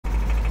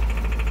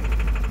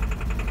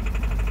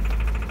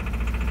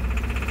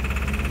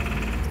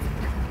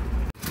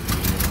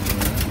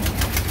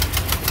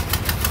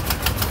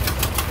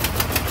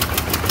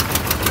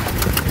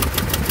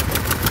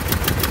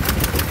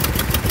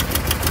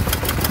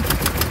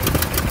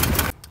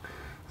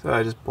So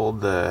I just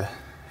pulled the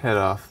head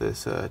off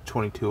this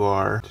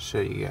 22R to show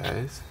you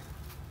guys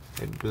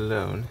a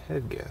blown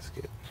head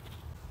gasket.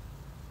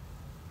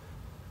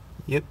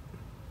 Yep.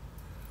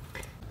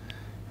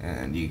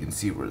 And you can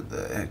see where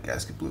the head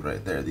gasket blew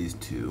right there. These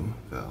two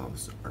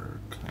valves are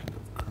kind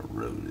of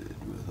corroded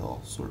with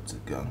all sorts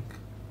of gunk.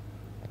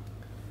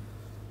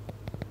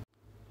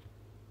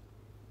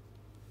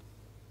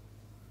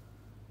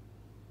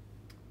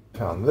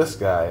 Found this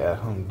guy at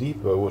Home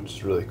Depot, which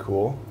is really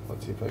cool.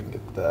 Let's see if I can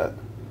get that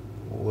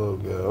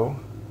logo.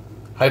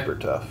 Hyper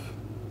Tough.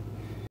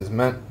 It's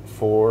meant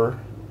for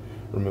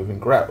removing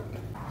grout.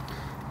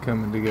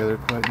 Coming together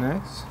quite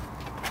nice.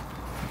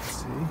 Let's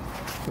see.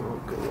 We'll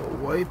get a little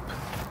wipe.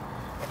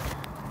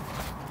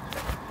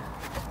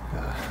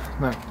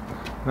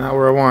 Not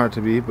where I want it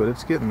to be, but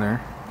it's getting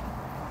there.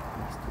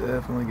 It's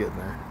definitely getting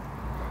there.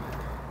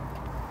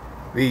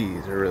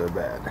 These are really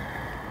bad.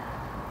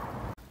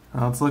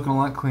 It's looking a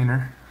lot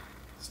cleaner.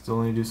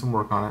 Still need to do some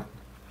work on it.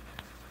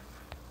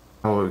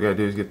 All we gotta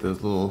do is get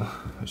those little,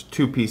 there's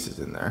two pieces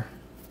in there.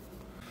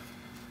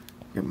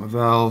 Get my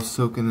valve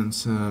soaking in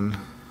some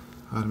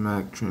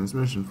automatic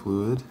transmission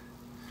fluid.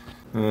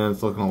 And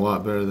it's looking a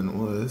lot better than it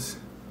was.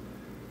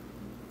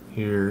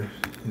 Here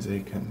is a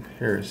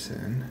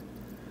comparison.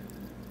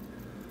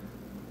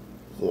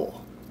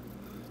 Oh,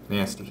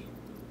 nasty.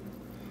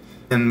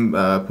 And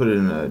put it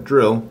in a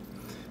drill,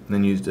 and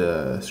then used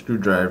a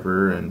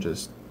screwdriver and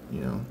just,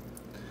 you know,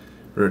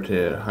 rotate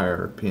it at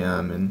higher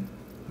RPM, and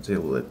was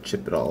able to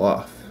chip it all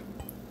off.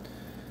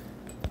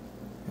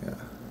 Yeah,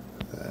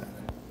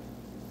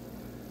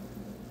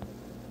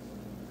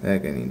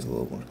 that guy needs a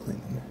little more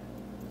cleaning.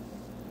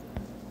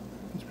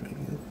 That's pretty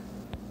good.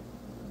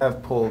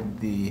 I've pulled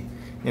the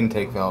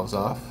intake valves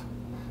off,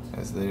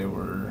 as they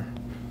were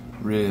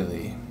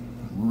really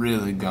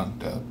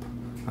gunked up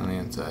on the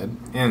inside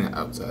and the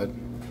outside.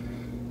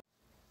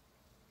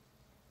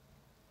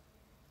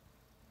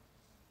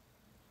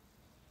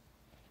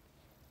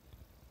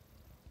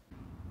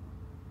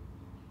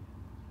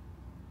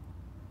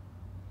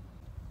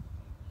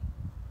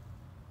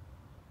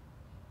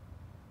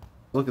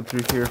 Looking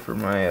through here for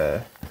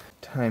my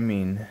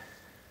timing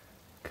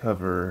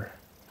cover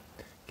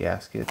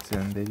gaskets,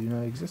 and they do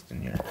not exist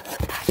in here.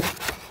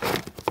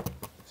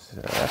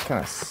 So that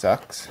kind of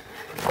sucks.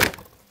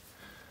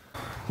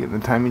 Getting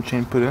the timing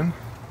chain put in.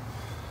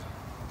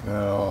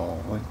 Got it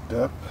all linked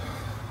up.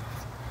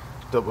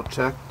 Double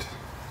checked.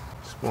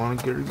 Just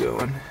want to get her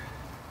going.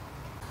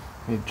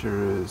 Made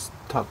sure it was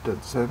top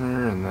dead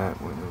center, and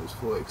that when it was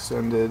fully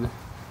extended,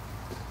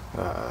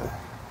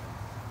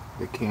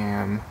 the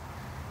cam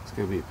is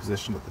going to be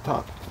positioned at the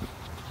top.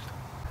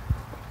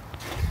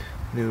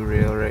 New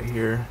rail right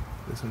here.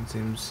 This one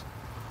seems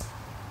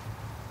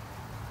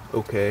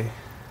okay.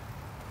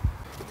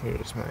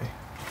 Here's my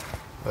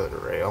other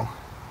rail.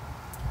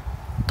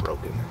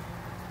 Broken.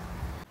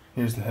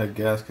 Here's the head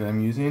gasket I'm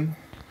using.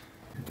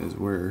 Is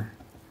where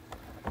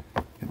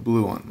it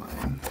blew on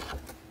mine.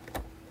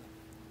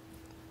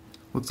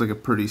 Looks like a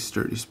pretty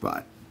sturdy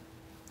spot.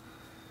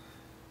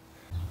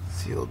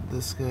 Sealed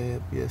this guy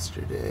up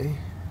yesterday.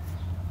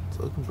 It's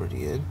looking pretty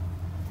good.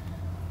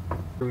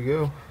 Here we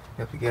go.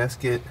 Got the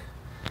gasket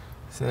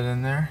set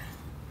in there.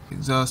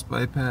 Exhaust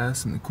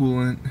bypass and the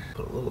coolant.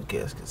 Put a little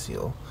gasket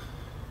seal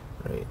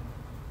right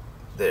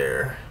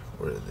there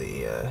where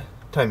the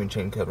timing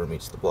chain cover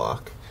meets the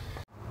block.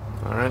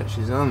 Alright,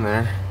 she's on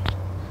there.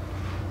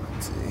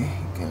 Let's see,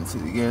 you can see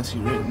the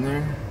gasket right in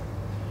there.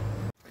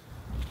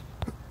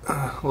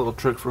 A little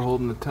trick for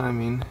holding the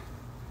timing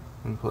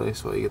in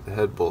place while you get the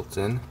head bolts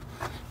in.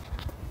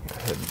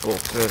 Got head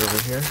bolts right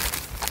over here.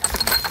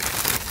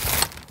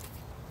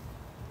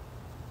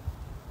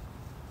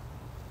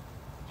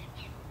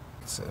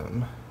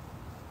 Some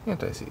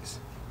anti-seize.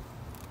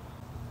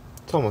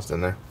 It's almost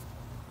in there.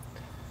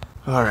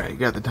 Alright,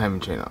 got the timing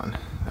chain on.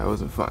 That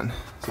wasn't fun.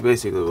 So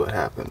basically what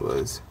happened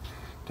was,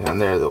 down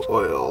there the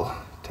oil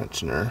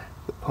tensioner,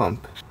 the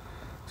pump,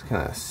 was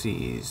kind of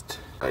seized.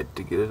 I had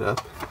to get it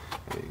up.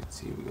 And you can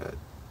see we got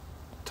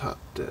top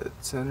dead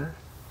center.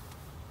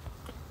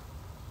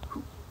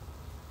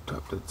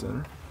 Top dead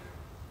center.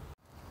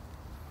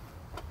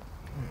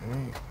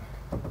 Alright.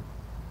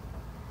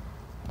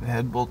 The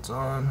head bolt's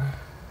on.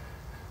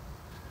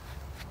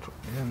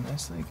 Yeah,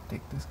 nicely.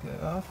 Take this guy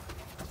off.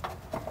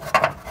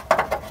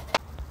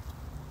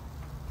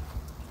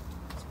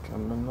 It's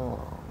coming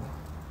along.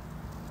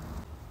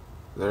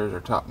 There's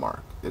our top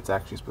mark. It's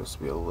actually supposed to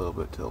be a little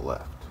bit to the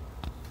left.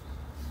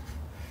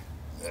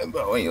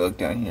 But when you look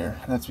down here,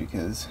 that's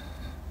because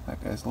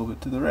that guy's a little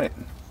bit to the right.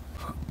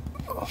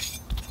 Oh.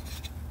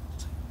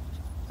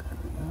 There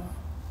we go.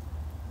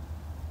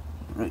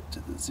 Right to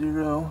the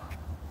zero.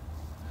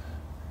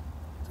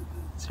 To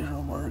the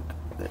zero mark.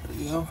 There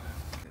we go.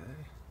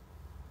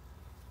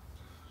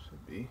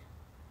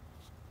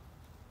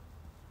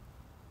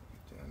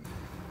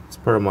 It's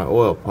part of my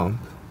oil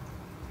pump.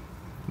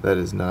 That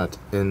is not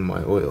in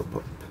my oil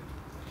pump.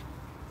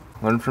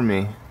 Learn from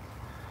me.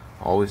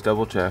 Always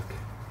double check.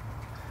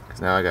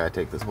 Because now I gotta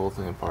take this whole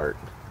thing apart.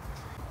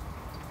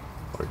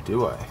 Or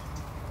do I?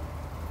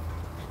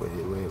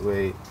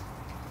 Wait.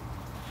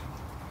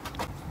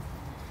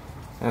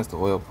 That's the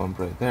oil pump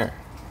right there.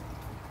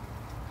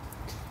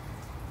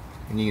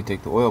 And you can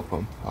take the oil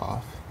pump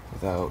off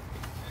without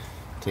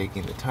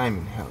taking the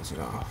timing housing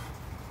off.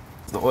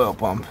 The oil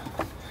pump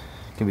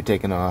can be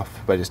taken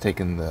off by just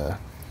taking the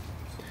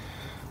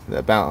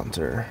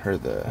balancer, or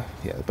the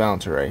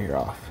balancer right here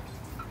off.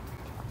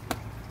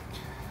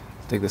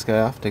 Take this guy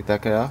off, take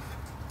that guy off,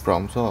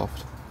 problem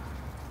solved.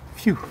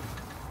 Phew.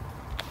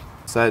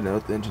 Side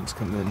note, the engine's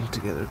coming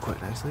together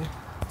quite nicely.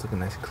 It's looking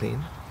nice and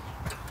clean.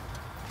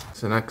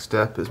 So next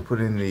step is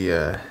putting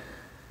the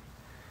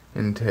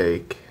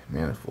intake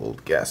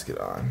manifold gasket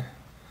on.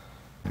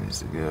 It needs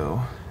to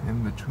go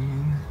in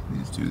between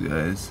these two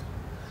guys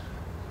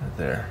right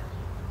there.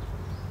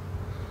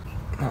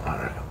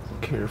 Alright,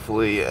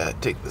 carefully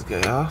take this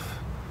guy off.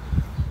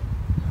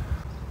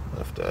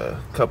 Left a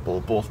couple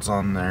of bolts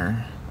on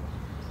there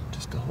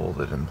just to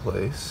hold it in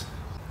place.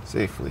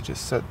 Safely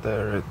just set that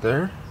right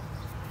there.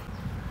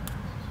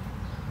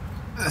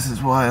 This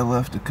is why I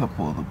left a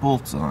couple of the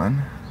bolts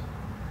on.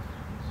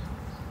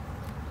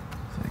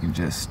 So I can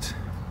just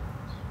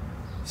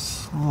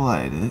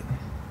slide it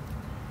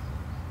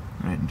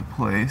right into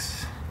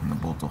place and the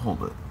bolt will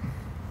hold it.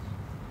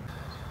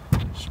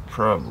 Should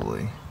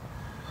probably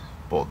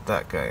bolt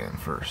that guy in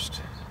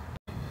first.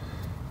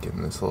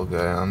 Getting this little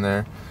guy on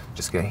there.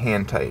 Just gonna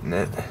hand tighten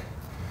it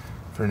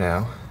for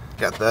now.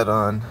 Got that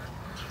on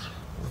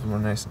a little more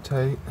nice and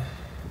tight.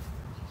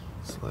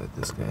 Slide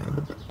this guy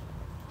on.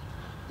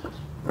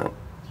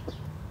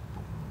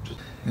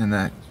 And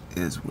that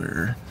is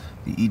where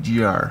the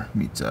EGR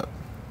meets up.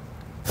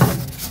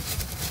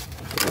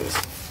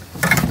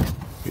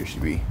 Here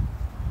should be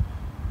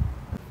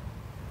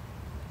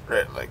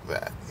right like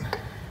that.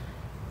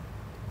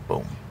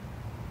 Boom.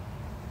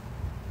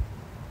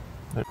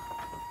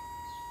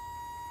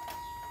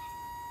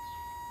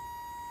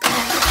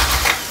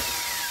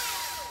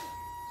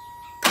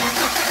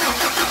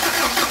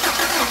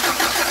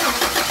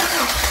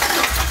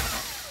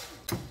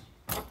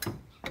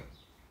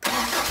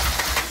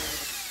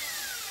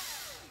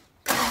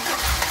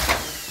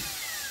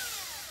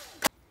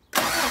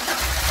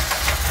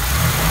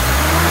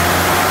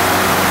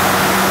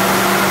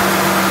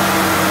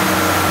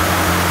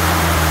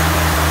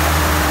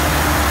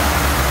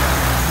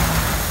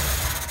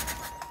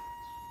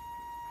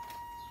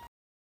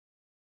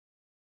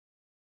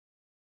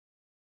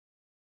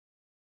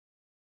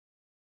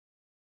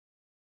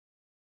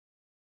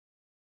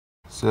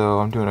 So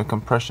I'm doing a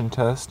compression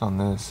test on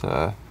this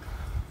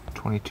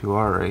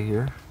 22R right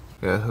here.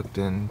 Got it hooked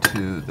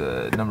into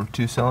the number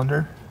 2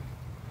 cylinder,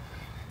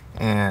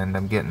 and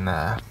I'm getting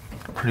a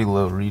pretty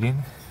low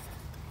reading.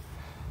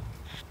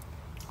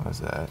 What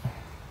is that?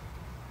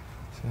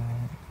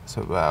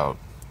 So about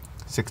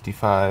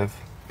 65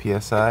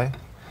 psi,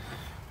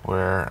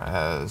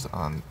 whereas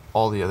on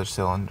all the other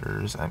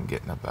cylinders I'm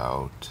getting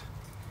about,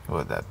 what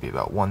would that be,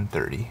 about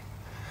 130.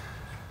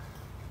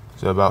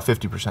 So about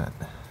 50%.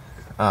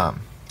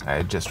 I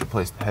had just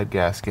replaced the head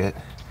gasket,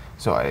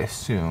 so I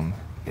assume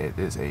it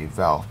is a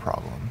valve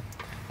problem.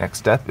 Next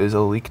step is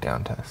a leak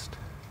down test.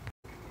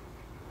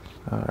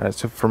 Alright,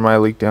 so for my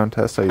leak down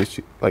test, I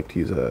like to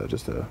use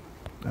just a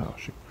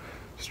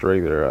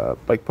regular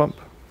bike pump.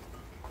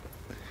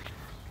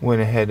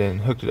 Went ahead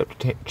and hooked it up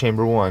to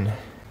chamber 1. Ooh,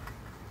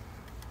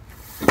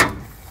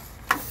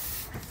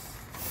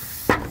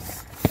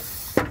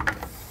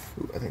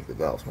 I think the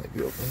valves might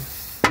be open.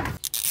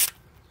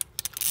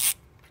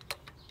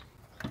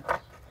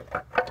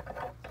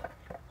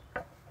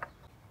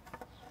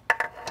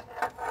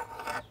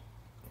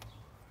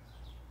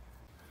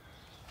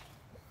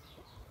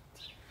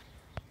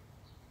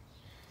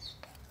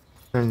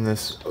 Turn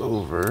this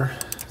over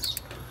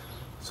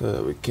so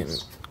that we can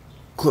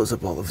close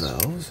up all the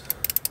valves.